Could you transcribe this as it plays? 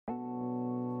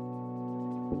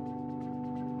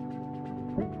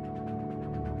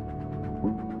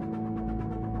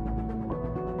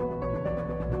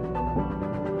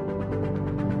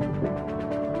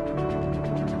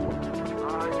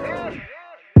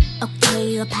okay,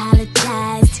 you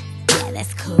apologized. Yeah,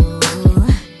 that's cool.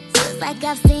 Feels like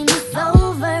I've seen this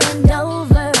over and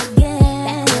over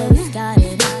again. Back where we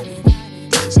started,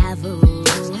 deja vu.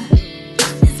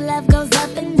 This love goes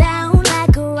up and down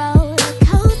like a roller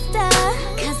coaster.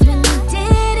 Cause when you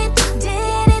did it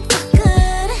for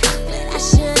good. But I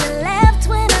should've left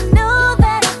when I knew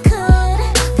that I could.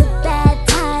 The bad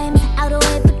times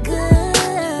outweigh the good.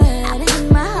 I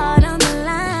put my heart on the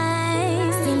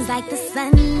line. Seems like the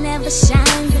sun never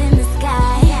shines in the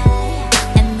sky,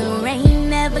 and the rain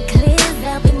never clears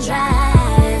up and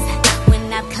dries.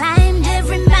 When I've climbed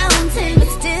every mountain but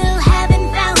still haven't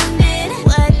found it,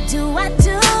 what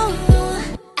do?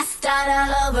 I start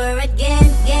all over again,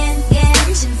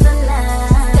 reaching for love.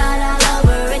 Start all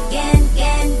over again,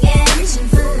 reaching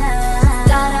for love.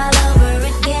 Start all over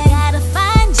again. I gotta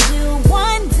find you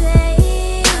one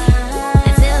day.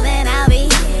 Until then I'll be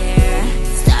here,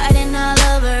 starting all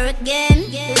over again.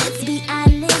 Let's be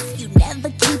honest, you never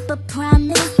keep a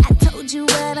promise. I told you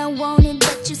what I wanted,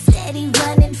 but you steady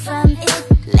running from it.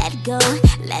 Let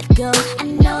go, I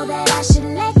know that I should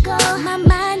let go. My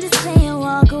mind is saying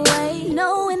walk away,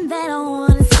 knowing that I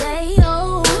wanna stay.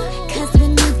 Oh, cause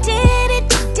when you did it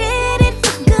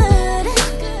for good.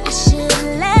 I should've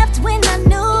left when I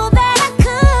knew that I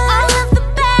could. All of the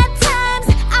bad times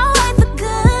outweigh the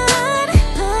good.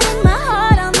 Putting my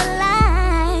heart on the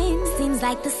line. Seems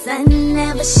like the sun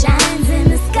never shines in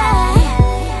the sky,